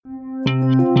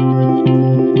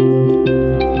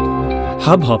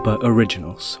Hubhopper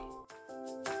Originals.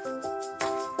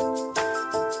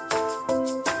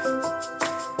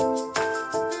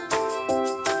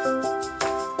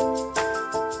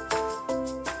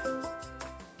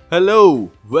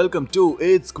 Hello, welcome to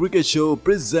It's Cricket Show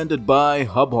presented by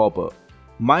Hubhopper.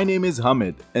 My name is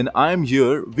Hamid and I am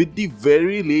here with the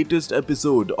very latest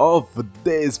episode of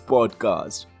this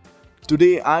podcast.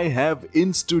 Today I have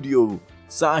in studio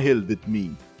Sahil with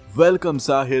me. Welcome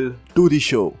Sahil to the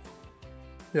show.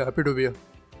 Yeah, happy to be here.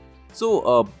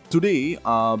 So today,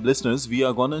 listeners, we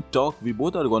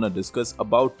both are gonna discuss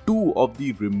about two of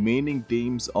the remaining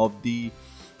teams of the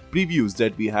previews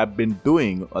that we have been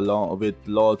doing along with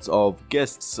lots of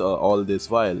guests all this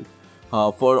while.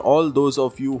 For all those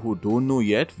of you who don't know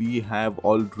yet, we have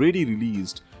already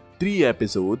released 3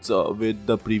 episodes with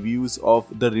the previews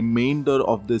of the remainder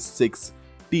of the 6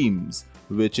 teams,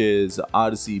 which is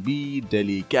RCB,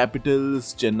 Delhi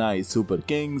Capitals, Chennai Super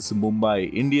Kings, Mumbai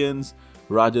Indians,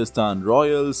 Rajasthan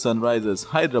Royals, Sunrisers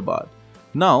Hyderabad.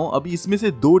 Now अभी इसमें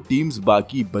से 2 teams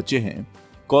बाकी बचे हैं,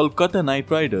 Kolkata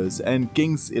Knight Riders and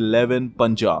Kings 11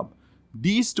 Punjab.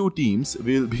 These 2 teams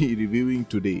will be reviewing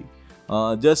today.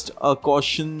 Just a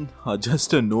caution,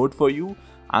 just a note for you.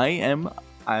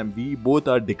 We both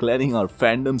are declaring our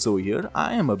fandoms over here.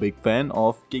 I am a big fan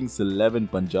of Kings 11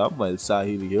 Punjab, while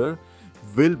Sahil here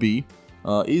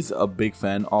is a big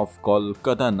fan of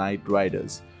Kolkata Knight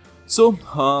Riders. So,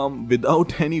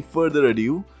 without any further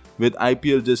ado, with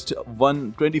IPL just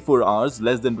 24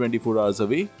 hours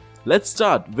away, let's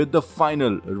start with the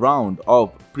final round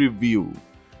of preview.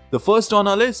 The first on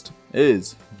our list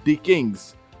is the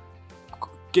Kings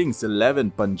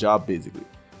 11 Punjab basically.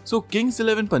 So, Kings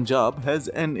 11 Punjab has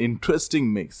an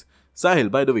interesting mix. Sahil,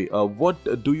 by the way,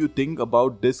 what do you think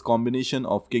about this combination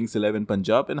of Kings 11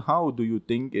 Punjab and how do you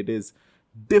think it is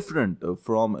different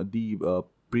from the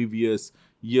previous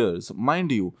years?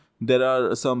 Mind you, there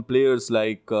are some players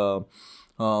like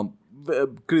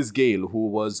Chris Gayle, who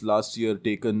was last year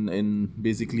taken in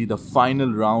basically the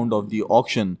final round of the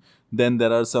auction. Then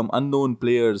there are some unknown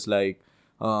players like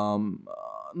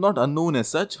not unknown as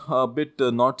such, a bit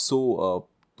not so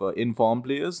informed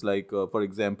players like for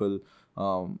example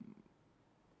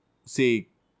say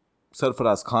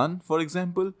Sarfaraz Khan for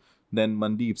example, then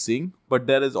Mandeep Singh. But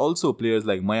there is also players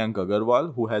like Mayank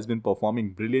Agarwal, who has been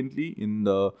performing brilliantly in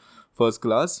the first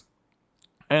class.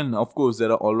 And of course,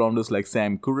 there are all-rounders like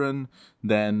Sam Curran,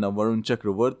 then Varun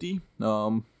Chakravarti.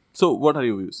 So, what are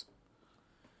your views?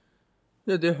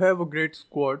 Yeah, they have a great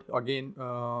squad. Again,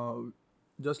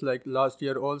 just like last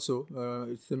year also,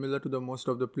 it's similar to the most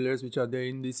of the players which are there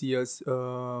in this year's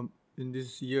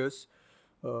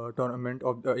tournament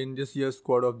in this year's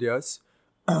squad of theirs.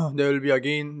 There will be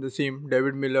again the same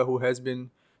David Miller, who has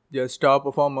been their star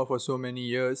performer for so many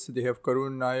years. They have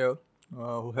Karun Nair,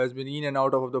 who has been in and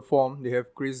out of the form. They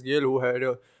have Chris Gayle, who had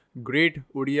a great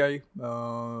ODI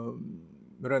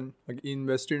run in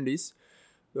West Indies.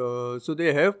 So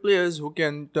they have players who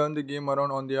can turn the game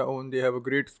around on their own. They have a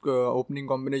great opening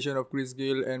combination of Chris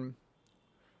Gayle and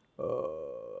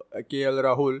KL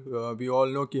Rahul. We all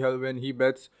know KL when he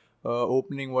bats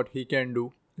opening what he can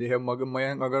do. They have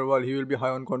Mayank Agarwal. He will be high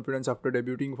on confidence after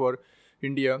debuting for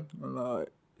India.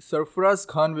 Sarfaraz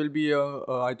Khan will be,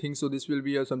 I think so. This will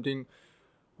be something.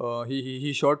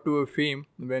 He shot to a fame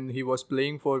when he was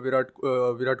playing for Virat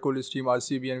Kohli's team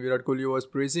RCB, and Virat Kohli was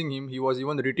praising him. He was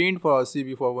even retained for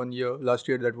RCB for 1 year last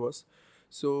year. That was.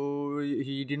 So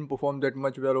he didn't perform that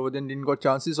much well over then. Didn't got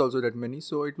chances also that many.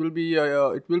 So it will be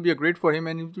a great for him,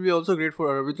 and it will be also great for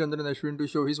Ravichandran Ashwin to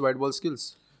show his white ball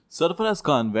skills. Sarfaraz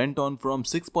Khan went on from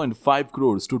 6.5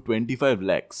 crores to 25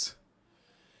 lakhs.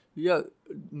 Yeah,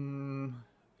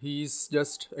 he's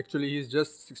just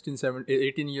 16,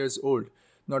 18 years old.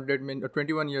 Not that many,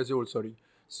 21 years old, sorry.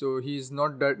 So he's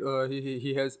not that,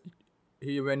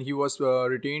 when he was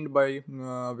retained by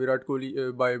Virat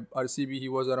Kohli, by RCB, he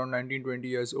was around 19, 20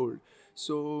 years old.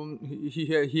 So he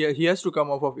has to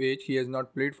come off of age. He has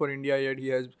not played for India yet. He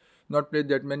has not played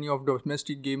that many of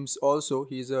domestic games also.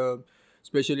 He's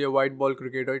especially a white ball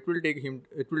cricketer. It will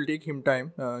take him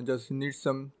time. Just needs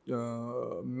some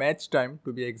match time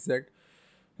to be exact.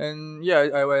 And yeah,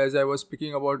 as I was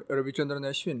speaking about Ravichandran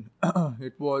Ashwin,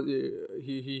 it was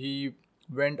he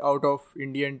went out of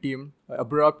Indian team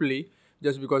abruptly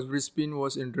just because Brisbane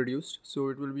was introduced. So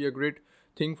it will be a great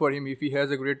thing for him if he has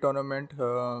a great tournament.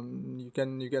 You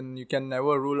can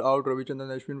never rule out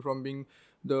Ravichandran Ashwin from being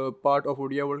the part of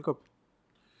ODI World Cup.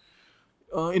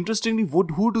 Interestingly,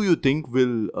 who do you think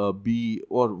will be,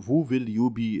 or who will you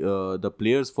be the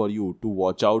players for you to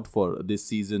watch out for this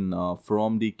season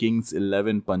from the Kings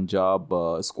 11 Punjab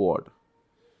squad?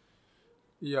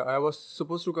 Yeah, I was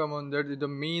supposed to come on that. The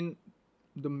main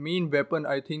weapon,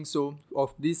 I think so,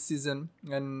 of this season,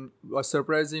 and a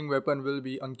surprising weapon will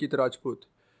be Ankit Rajput.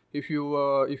 If he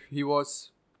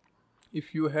was,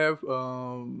 if you have,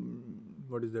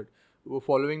 what is that?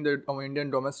 Following the Indian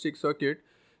domestic circuit,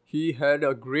 he had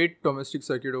a great domestic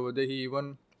circuit over there.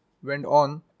 Went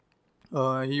on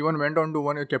he even went on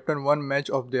to captain one match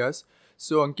of theirs.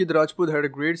 So Ankit Rajput had a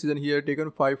great season. He had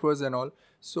taken fifers and all.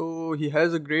 So he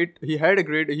will be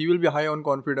high on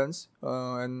confidence.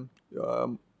 And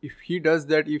if he does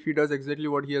that, if he does exactly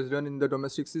what he has done in the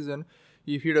domestic season,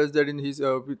 if he does that in his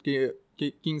with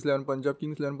Kings 11 Punjab,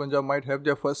 Kings 11 Punjab might have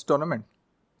their first tournament.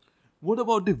 What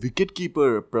about the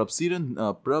wicketkeeper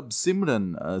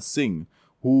Prabsimran Singh,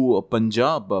 who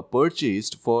Punjab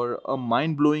purchased for a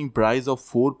mind-blowing price of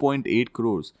 4.8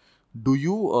 crores? Do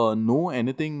you know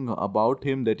anything about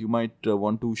him that you might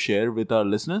want to share with our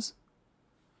listeners?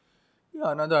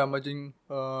 Yeah, another emerging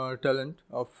talent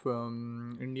of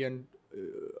Indian.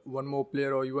 One more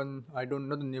player, or even I don't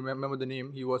know the name. Remember the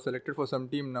name. He was selected for some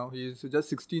team now. He is just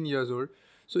 16 years old.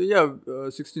 So yeah,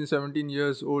 16, 17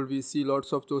 years old. We see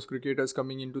lots of those cricketers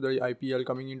coming into the IPL,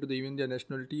 coming into even their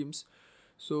national teams.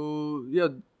 So yeah,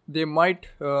 they might.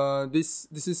 This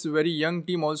is a very young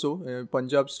team also.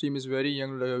 Punjab's team is very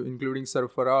young, including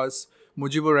Sarfaraz.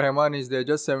 Mujibur Rahman is there,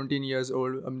 just 17 years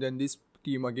old. Then this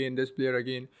team again, this player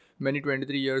again, many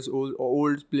 23 years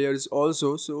old players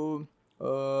also. So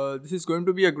this is going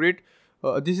to be a great.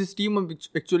 This is team which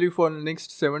actually for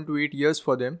next 7 to 8 years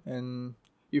for them, and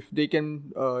if they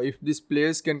can, if these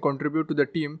players can contribute to the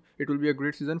team, it will be a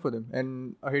great season for them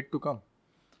and ahead to come.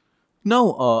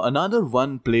 Now, another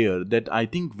one player that I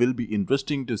think will be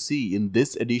interesting to see in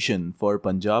this edition for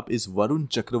Punjab is Varun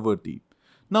Chakravarti.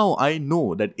 Now, I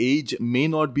know that age may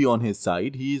not be on his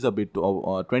side. He is a bit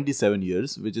of 27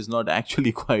 years, which is not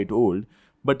actually quite old,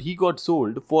 but he got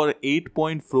sold for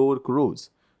 8.4 crores.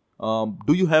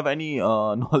 Do you have any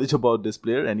knowledge about this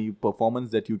player? Any performance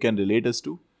that you can relate us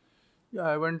to? Yeah,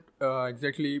 I haven't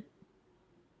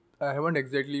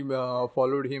exactly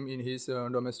followed him in his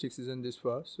domestic season this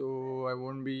far, so I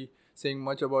won't be saying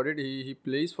much about it. He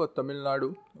plays for Tamil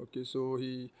Nadu. Okay, so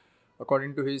he,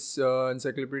 according to his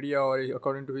encyclopedia, or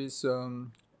according to his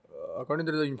according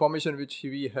to the information which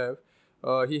we have,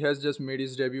 he has just made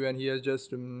his debut, and he has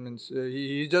just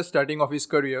he's just starting off his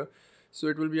career. So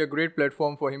it will be a great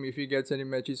platform for him if he gets any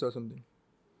matches or something.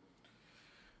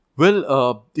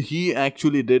 Well, he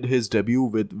actually did his debut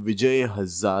with Vijay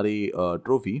Hazare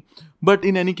Trophy. But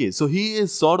in any case, so he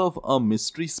is sort of a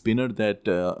mystery spinner that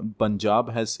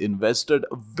Punjab has invested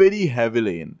very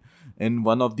heavily in. In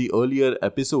one of the earlier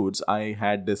episodes, I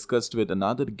had discussed with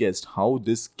another guest how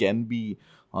this can be,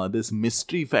 this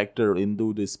mystery factor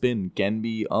into the spin can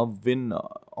be a win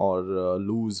or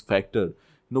lose factor.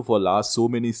 For last so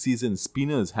many seasons,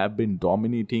 spinners have been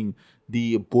dominating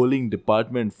the bowling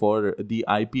department for the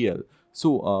IPL.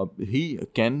 So he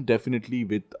can definitely,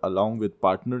 with along with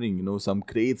partnering, some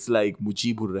greats like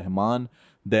Mujibur Rahman,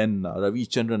 then Ravi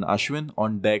Chandran Ashwin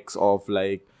on decks of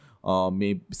like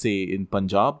maybe say in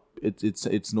Punjab,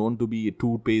 it's known to be a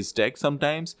two-pace deck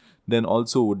sometimes. Then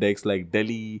also decks like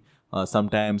Delhi,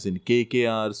 sometimes in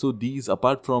KKR. So these,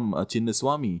 apart from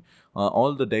Chinnaswamy,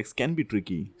 all the decks can be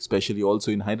tricky, especially also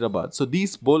in Hyderabad. So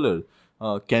these bowler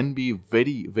can be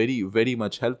very, very, very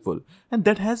much helpful, and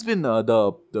that has been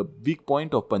the weak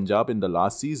point of Punjab in the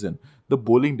last season. The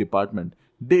bowling department,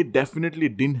 they definitely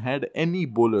didn't had any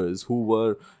bowlers who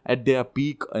were at their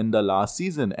peak in the last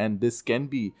season, and this can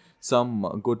be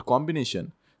some good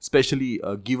combination, especially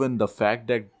given the fact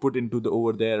that put into the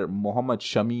over there Mohammad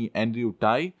Shami, Andrew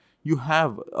Tai, you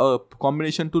have a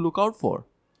combination to look out for.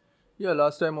 Yeah,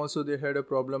 last time also they had a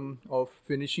problem of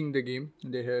finishing the game.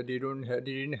 They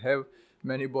didn't have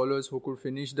many bowlers who could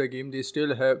finish the game. They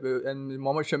still have, and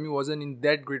Mohammad Shami wasn't in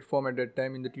that great form at that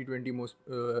time in the T20 most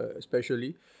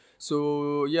especially.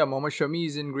 So yeah, Mohammad Shami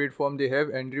is in great form. They have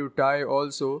Andrew Tai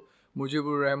also.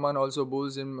 Mujibur Rahman also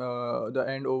bowls in the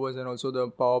end overs and also the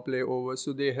power play overs.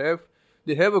 So they have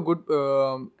a good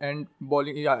end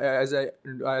bowling. Yeah, as I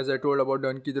told about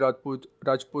Ankit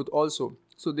Rajput also.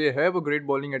 So they have a great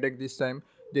bowling attack this time.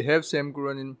 They have Sam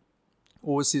Curran in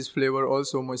overseas flavor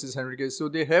also, Moises Henriquez. So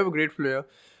they have a great player.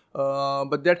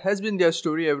 But that has been their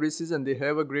story every season. They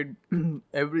have a great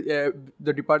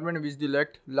the department which they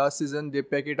lacked last season, they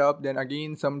pack it up. Then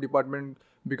again, some department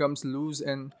becomes loose,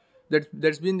 and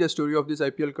that's been the story of this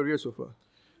IPL career so far.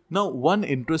 Now, one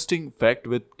interesting fact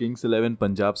with Kings 11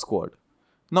 Punjab squad.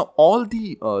 Now, all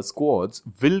the squads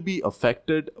will be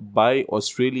affected by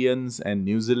Australians and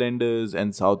New Zealanders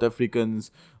and South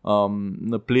Africans,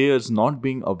 the players not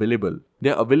being available.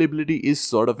 Their availability is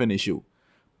sort of an issue.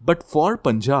 But for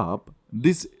Punjab,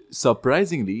 this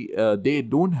surprisingly, they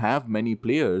don't have many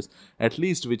players, at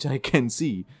least which I can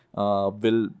see,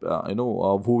 will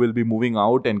who will be moving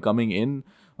out and coming in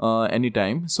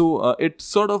anytime. So it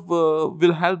sort of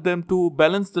will help them to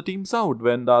balance the teams out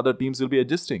when the other teams will be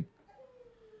adjusting.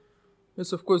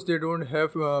 Yes, of course, they don't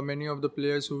have many of the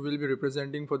players who will be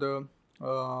representing for the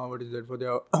for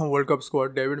their World Cup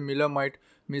squad. David Miller might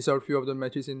miss out few of the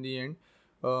matches in the end.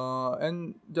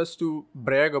 And just to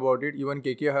brag about it, even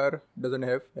KKR doesn't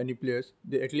have any players.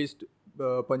 They at least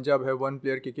Punjab have one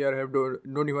player. KKR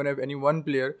don't even have any one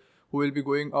player who will be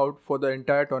going out for the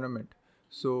entire tournament.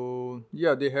 So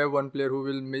yeah, they have one player who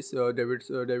will miss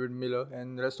David Miller,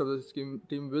 and the rest of the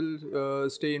team will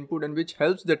stay input, and which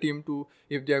helps the team to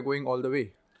if they are going all the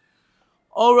way.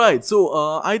 All right,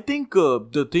 so I think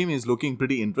the team is looking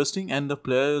pretty interesting, and the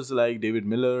players like David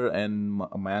Miller and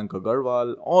Mayank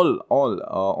Agarwal,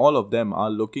 all of them are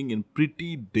looking in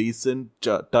pretty decent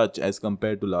touch as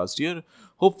compared to last year.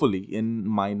 Hopefully, in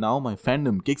my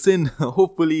fandom kicks in.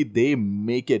 Hopefully, they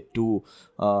make it to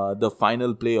the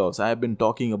final playoffs. I have been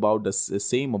talking about the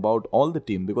same about all the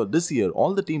team, because this year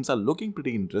all the teams are looking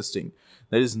pretty interesting.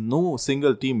 There is no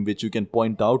single team which you can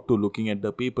point out to looking at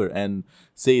the paper and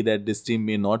say that this team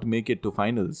may not make it to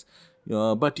finals.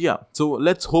 But yeah, so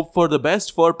let's hope for the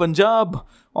best for Punjab.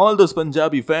 All those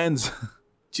Punjabi fans,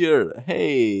 cheer,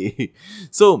 hey.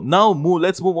 So now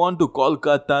let's move on to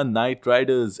Kolkata Knight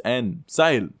Riders and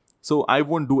Sahil. So I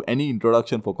won't do any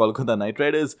introduction for Kolkata Knight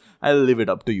Riders. I'll leave it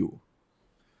up to you.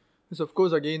 Yes, of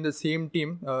course, again the same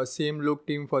team, same look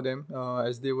team for them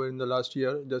as they were in the last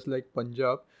year, just like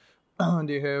Punjab.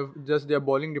 They have just their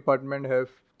bowling department have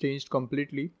changed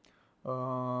completely,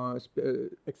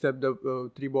 except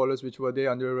the three bowlers which were there: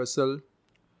 Andre Russell,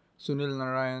 Sunil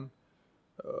Narayan,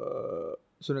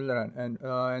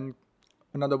 and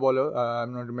another bowler.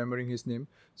 I'm not remembering his name.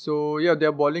 So yeah,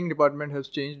 their bowling department has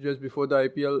changed just before the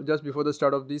IPL, just before the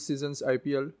start of this season's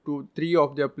IPL. Three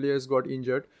of their players got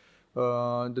injured.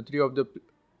 The three of the,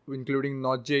 including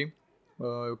Nojay,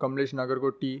 Kamlesh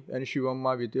Nagarkoti and Shivam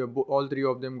Mavit, all three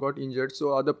of them got injured.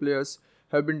 So other players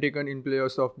have been taken in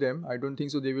players of them. I don't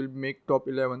think so they will make top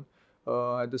 11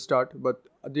 at the start, but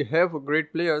they have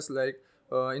great players like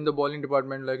in the bowling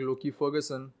department like Loki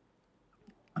Ferguson,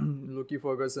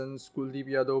 Kuldeep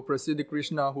Yadav, Prasidh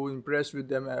Krishna, who impressed with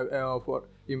them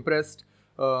impressed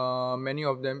many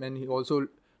of them, and he also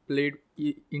played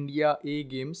India A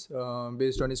games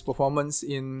based on his performance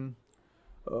in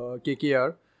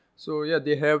KKR. So yeah,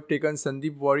 they have taken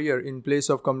Sandeep Warrior in place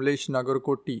of Kamlesh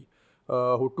Nagarkoti,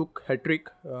 who took hat-trick,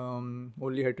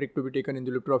 only hat-trick to be taken in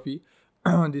the Duleep Trophy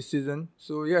this season.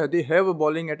 So yeah, they have a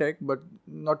bowling attack, but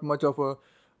not much of a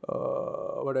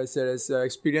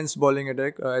experienced bowling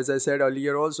attack. As I said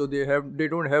earlier, also they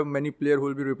don't have many players who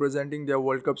will be representing their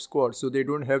World Cup squad. So they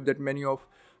don't have that many of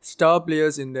star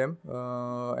players in them,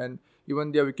 and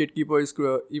even their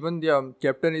wicketkeeper even their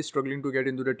captain is struggling to get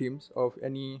into the teams of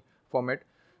any format.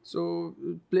 So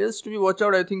players to be watch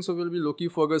out, I think so, will be Loki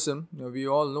Ferguson. We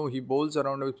all know he bowls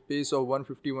around a pace of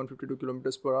 150-152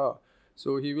 kilometers per hour.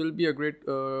 So he will be a great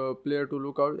player to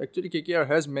look out. Actually, KKR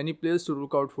has many players to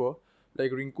look out for,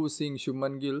 like Rinku Singh,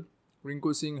 Shubman Gill.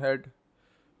 Rinku Singh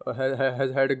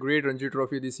has had a great Ranji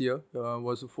Trophy this year.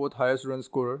 Was the fourth highest run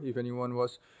scorer, if anyone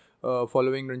was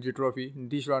following Ranji Trophy.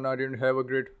 Nitish Rana didn't have a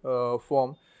great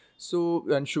form. So,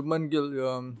 and Shubman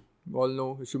Gill, all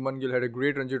know Shubman Gill had a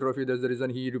great Ranji Trophy. That's the reason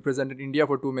he represented India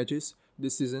for 2 matches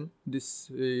this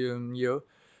year.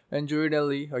 And Joey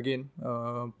Delhi, again,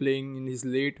 playing in his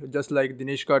late, just like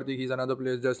Dinesh Karthik. He's another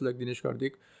player just like Dinesh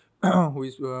Karthik, who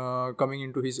is coming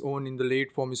into his own in the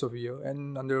late forms of the year.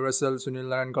 And Andre Russell, Sunil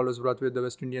Narayan, Carlos Brathwaite, the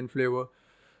West Indian flavor,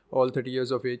 all 30 years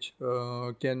of age,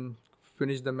 can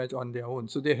finish the match on their own.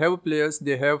 So they have players,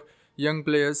 they have young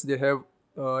players, they have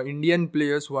Indian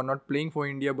players who are not playing for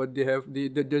India, but they are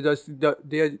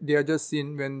just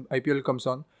seen when IPL comes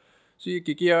on. So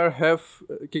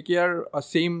KKR are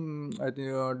same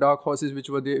dark horses which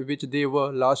they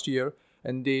were last year,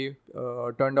 and they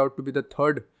turned out to be the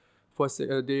third. First,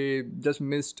 they just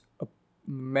missed a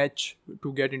match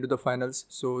to get into the finals,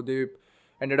 so they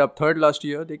ended up third last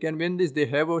year. They can win this. They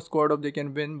have a squad they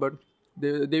can win, but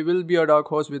they will be a dark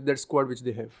horse with that squad which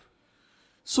they have.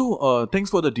 So, thanks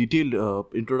for the detailed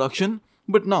introduction.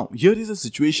 But now, here is a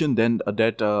situation then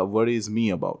that worries me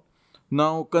about.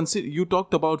 Now, you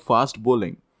talked about fast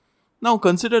bowling. Now,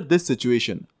 consider this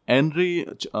situation.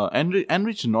 Enrich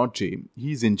Nortje,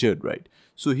 he's injured, right?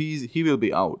 So, he will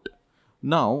be out.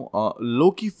 Now,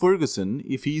 Loki Ferguson,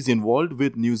 if he's involved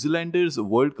with New Zealanders'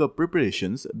 World Cup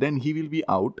preparations, then he will be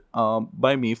out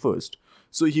by May 1st.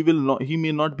 So he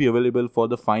may not be available for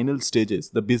the final stages,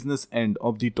 the business end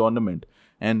of the tournament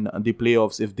and the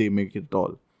playoffs if they make it at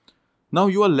all. Now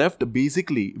you are left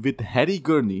basically with Harry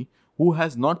Gurney, who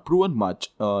has not proven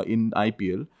much in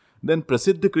IPL. Then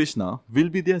Prasidh Krishna will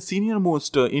be their senior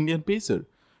most Indian pacer,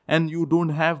 and you don't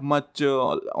have much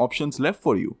options left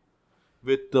for you.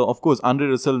 With of course Andre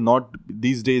Russell not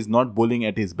these days not bowling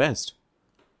at his best.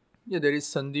 Yeah, there is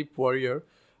Sandeep Warrior.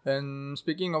 And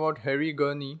speaking about Harry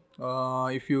Gurney,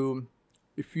 if you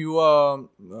are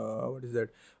what is that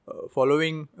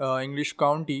following English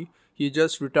county, he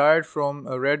just retired from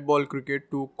red ball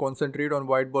cricket to concentrate on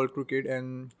white ball cricket.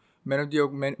 And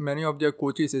many of their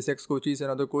coaches, his ex coaches and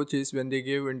other coaches, when they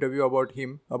gave interview about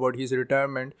him, about his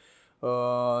retirement,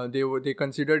 they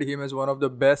considered him as one of the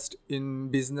best in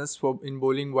business for in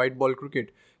bowling white ball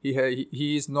cricket.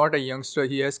 He is not a youngster.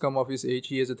 He has come off his age.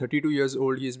 He is a 32 years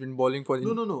old. He has been bowling for.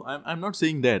 No. I'm not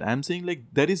saying that. I'm saying like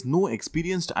there is no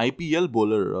experienced IPL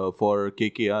bowler for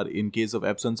KKR in case of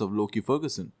absence of Loki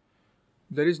Ferguson.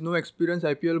 There is no experienced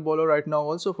IPL bowler right now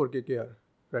also for KKR.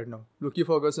 Right now, Loki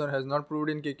Ferguson has not proved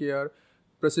in KKR.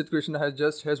 Prasidh Krishna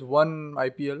has one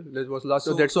IPL. That was last.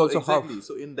 So that's also exactly. half.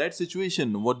 So in that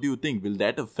situation, what do you think? Will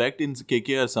that affect in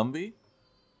KKR some way?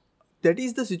 That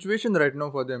is the situation right now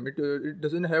for them. It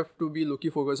doesn't have to be Loki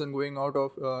Ferguson going out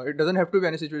of. It doesn't have to be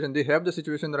any situation. They have the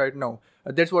situation right now.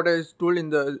 That's what I told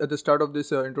at the start of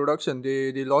this introduction.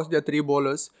 They lost their 3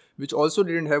 bowlers, which also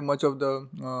didn't have much of the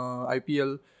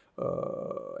IPL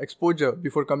exposure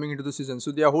before coming into the season.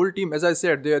 So their whole team, as I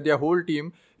said, their whole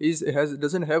team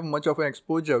doesn't have much of an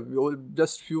exposure.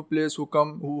 Just few players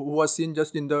who are seen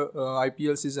just in the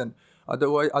IPL season.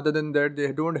 Other than that,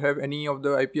 they don't have any of the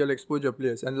IPL exposure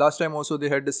players. And last time also they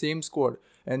had the same squad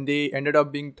and they ended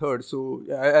up being third. So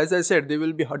as I said, they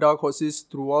will be dark horses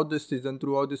throughout this season,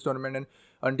 throughout this tournament, and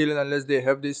until and unless they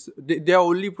have this, their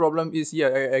only problem is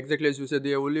exactly as you said.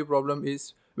 Their only problem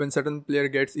is when certain player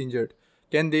gets injured.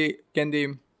 Can they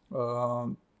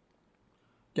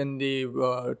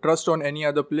trust on any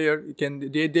other player?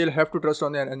 They'll have to trust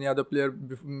on any other player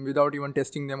without even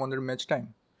testing them on their match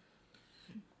time.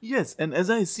 Yes, and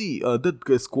as I see,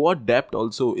 the squad depth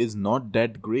also is not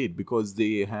that great because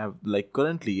they have, like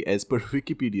currently, as per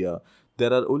Wikipedia,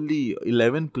 there are only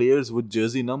 11 players with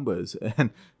jersey numbers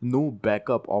and no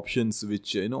backup options,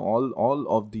 which, all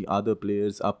of the other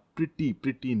players are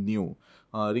pretty new.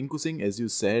 Rinku Singh, as you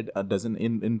said, doesn't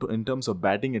in terms of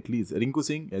batting at least. Rinku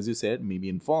Singh, as you said, maybe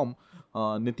in form.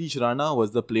 Nitish Rana was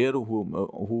the player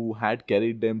who had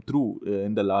carried them through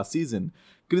in the last season.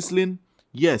 Chris Lynn,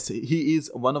 yes, he is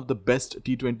one of the best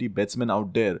T20 batsmen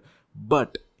out there,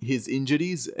 but his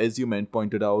injuries, as you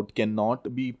pointed out,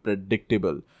 cannot be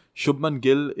predictable. Shubman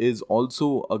Gill is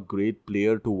also a great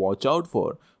player to watch out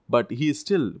for, but he is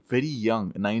still very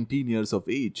young, 19 years of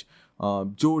age.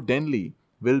 Joe Denley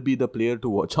will be the player to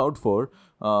watch out for.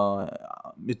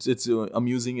 It's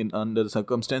amusing under the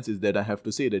circumstances that I have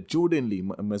to say that Joe Denley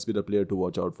must be the player to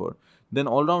watch out for. Then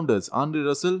all-rounders, Andre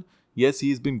Russell, yes,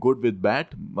 he's been good with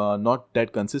bat, not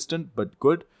that consistent, but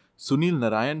good. Sunil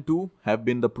Narayan too have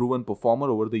been the proven performer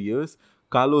over the years.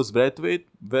 Carlos Braithwaite,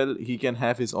 well, he can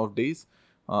have his off days.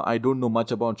 I don't know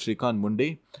much about Shrikant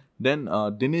Munde. Then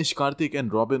Dinesh Karthik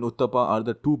and Robin Uthappa are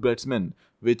the 2 batsmen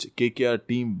which KKR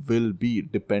team will be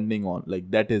depending on. Like,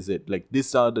 that is it. Like,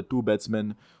 these are the 2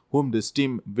 batsmen whom this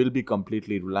team will be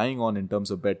completely relying on in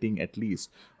terms of batting at least.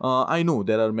 I know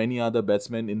there are many other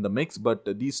batsmen in the mix, but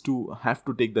these 2 have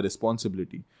to take the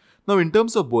responsibility. Now, in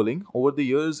terms of bowling, over the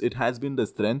years, it has been the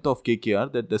strength of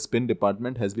KKR that the spin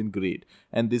department has been great.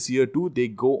 And this year too, they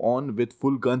go on with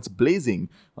full guns blazing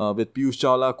with Piyush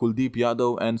Chawla, Kuldeep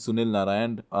Yadav and Sunil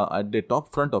Narayan at the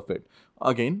top front of it.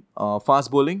 Again, fast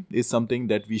bowling is something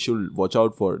that we should watch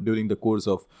out for during the course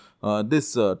of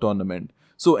this tournament.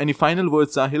 So, any final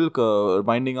words, Sahil,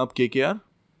 winding up KKR?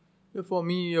 Yeah, for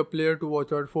me, a player to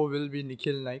watch out for will be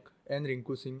Nikhil Naik and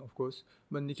Rinku Singh, of course.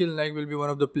 But Nikhil Naik will be one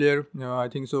of the player. I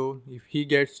think so. If he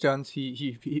gets chance,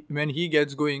 he when he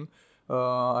gets going,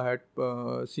 I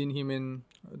had seen him in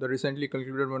the recently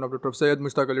concluded one of the Syed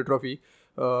Mushtaq Ali Trophy,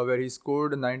 where he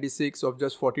scored 96 of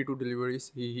just 42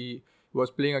 deliveries. He was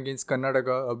playing against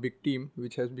Karnataka, a big team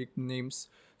which has big names.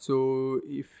 So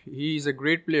if he is a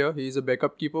great player, he is a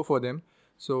backup keeper for them.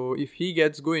 So if he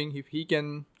gets going, if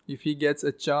he gets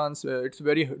a chance, it's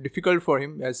very difficult for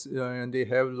him as they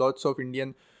have lots of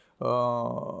Indian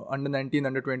under 19,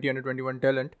 under 20, under 21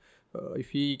 talent. If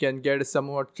he can get a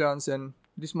somewhat chance, and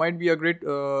this might be a great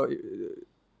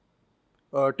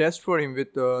test for him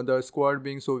with the squad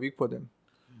being so weak for them.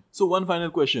 So one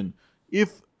final question.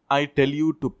 If I tell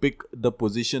you to pick the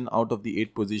position out of the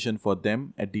 8 position for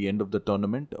them at the end of the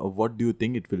tournament, what do you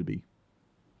think it will be?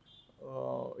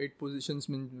 8 positions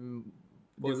mean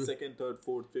they First, will second, third,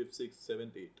 fourth, fifth, sixth,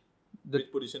 seventh, eighth. The-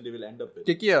 Which position they will end up with?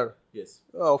 KKR. Yes.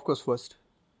 Of course, first.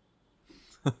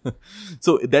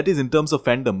 So that is in terms of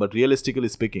fandom, but realistically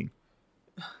speaking.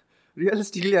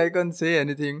 Realistically, I can't say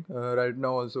anything right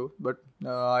now also, but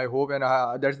I hope and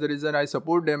that's the reason I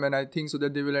support them, and I think so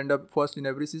that they will end up first in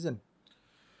every season.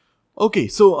 Okay,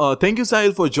 so thank you,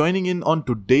 Sahil, for joining in on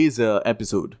today's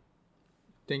episode.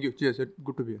 Thank you. Cheers.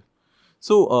 Good to be here.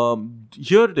 So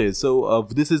here it is. So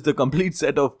this is the complete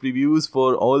set of previews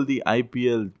for all the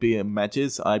IPL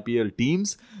matches, IPL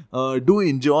teams. Do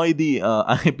enjoy the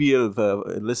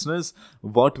IPL listeners.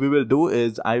 What we will do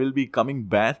is I will be coming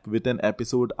back with an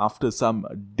episode after some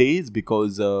days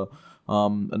because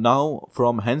now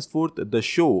from henceforth the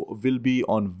show will be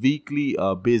on weekly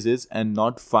basis and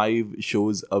not 5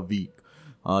 shows a week.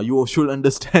 You should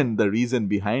understand the reason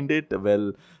behind it.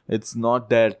 Well, it's not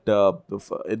that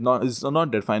it's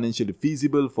not that financially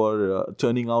feasible for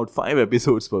churning out 5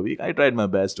 episodes per week. I tried my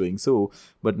best doing so,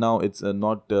 but now it's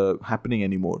not happening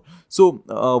anymore. So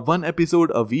one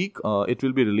episode a week. It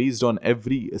will be released on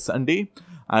every Sunday.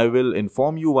 I will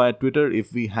inform you via Twitter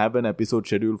if we have an episode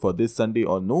scheduled for this Sunday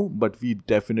or no, but we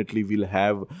definitely will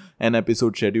have an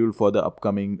episode scheduled for the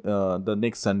upcoming, the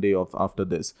next Sunday of after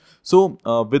this. So,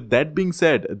 with that being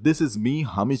said, this is me,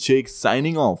 Hamid Sheikh,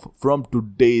 signing off from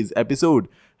today's episode.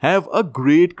 Have a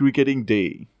great cricketing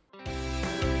day.